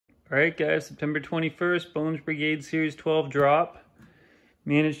All right, guys, September 21st, Bones Brigade Series 12 drop.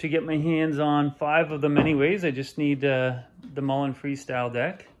 Managed to get my hands on 5 of them anyways. I just need the Mullen Freestyle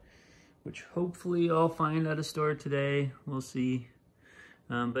deck, which hopefully I'll find at a store today. We'll see.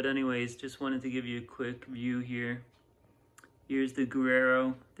 But anyways, just wanted to give you a quick view here. Here's the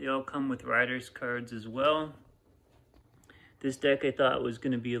Guerrero. They all come with rider's cards as well. This deck I thought was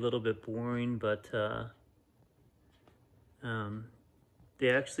going to be a little bit boring, but they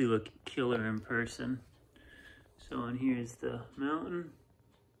actually look killer in person. So, and here's the mountain.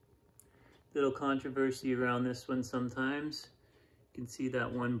 Little controversy around this one sometimes. You can see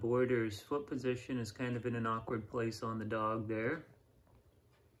that one boarder's foot position is kind of in an awkward place on the dog there.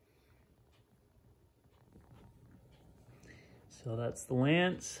 So that's the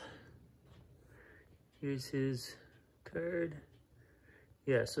Lance. Here's his card.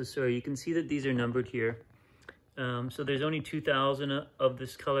 Yeah, so sorry, you can see that these are numbered here. So there's only 2,000 of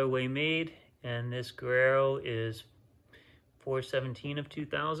this colorway made, and this Guerrero is 417 of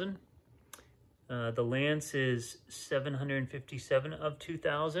 2,000. The Lance is 757 of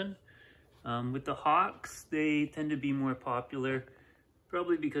 2,000. With the Hawks, they tend to be more popular,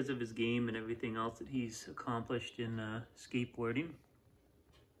 probably because of his game and everything else that he's accomplished in skateboarding.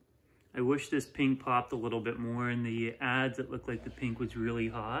 I wish this pink popped a little bit more. In the ads, it looked like the pink was really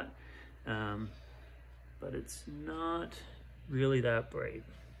hot. But it's not really that bright.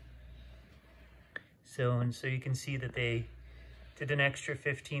 So you can see that they did an extra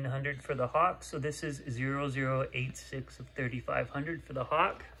 1,500 for the Hawk. So this is 0086 of 3,500 for the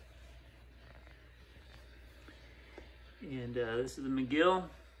Hawk. And this is the McGill.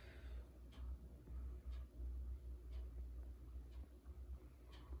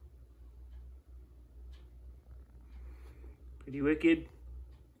 Pretty wicked.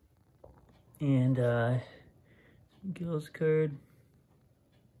 And McGill's card.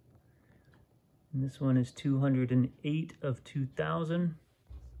 And this one is 208 of 2,000.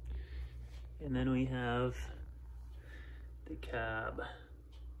 And then we have the Cab.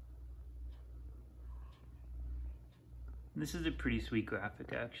 And this is a pretty sweet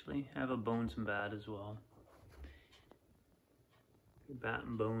graphic, actually. I have a Bones and Bat as well. Bat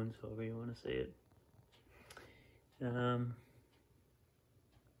and Bones, however you want to say it.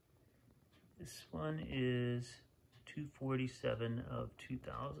 This one is 247 of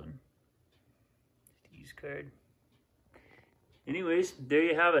 2,000. Steve's card. Anyways, there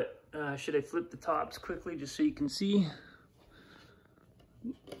you have it. Should I flip the tops quickly just so you can see?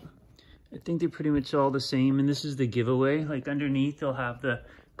 I think they're pretty much all the same, and this is the giveaway. Like underneath, they'll have the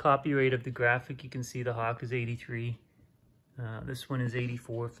copyright of the graphic. You can see the Hawk is 83. This one is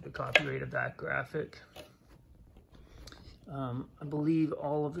 84 for the copyright of that graphic. I believe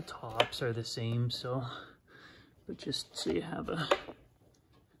all of the tops are the same, so, but just so you have a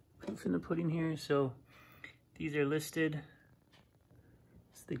proof in the pudding here. So these are listed.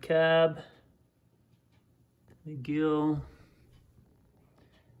 It's the Cab, the McGill,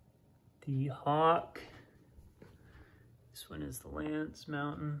 the Hawk. This one is the Lance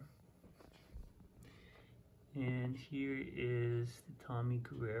Mountain. And here is the Tommy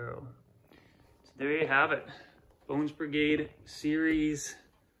Guerrero. So there you have it. Bones Brigade Series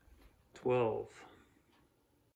 12.